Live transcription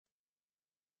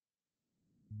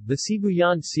The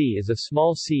Sibuyan Sea is a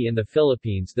small sea in the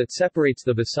Philippines that separates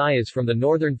the Visayas from the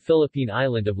northern Philippine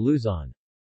island of Luzon.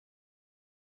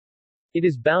 It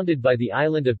is bounded by the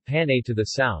island of Panay to the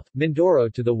south,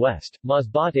 Mindoro to the west,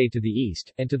 Masbate to the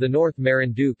east, and to the north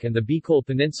Marinduque and the Bicol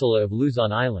Peninsula of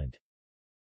Luzon Island.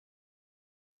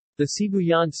 The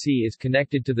Sibuyan Sea is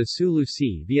connected to the Sulu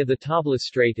Sea via the Tablas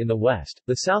Strait in the west,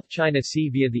 the South China Sea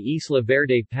via the Isla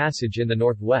Verde Passage in the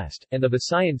northwest, and the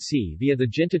Visayan Sea via the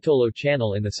Jintotolo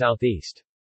Channel in the southeast.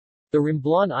 The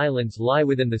Romblon Islands lie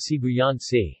within the Sibuyan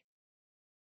Sea.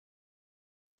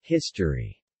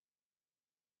 History.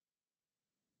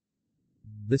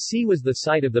 The sea was the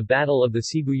site of the Battle of the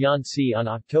Sibuyan Sea on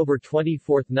October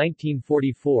 24,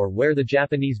 1944, where the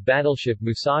Japanese battleship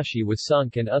Musashi was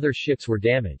sunk and other ships were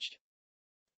damaged.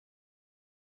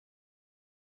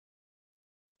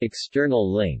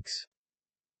 External links.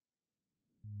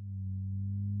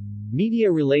 Media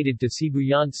related to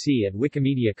Sibuyan Sea at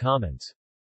Wikimedia Commons.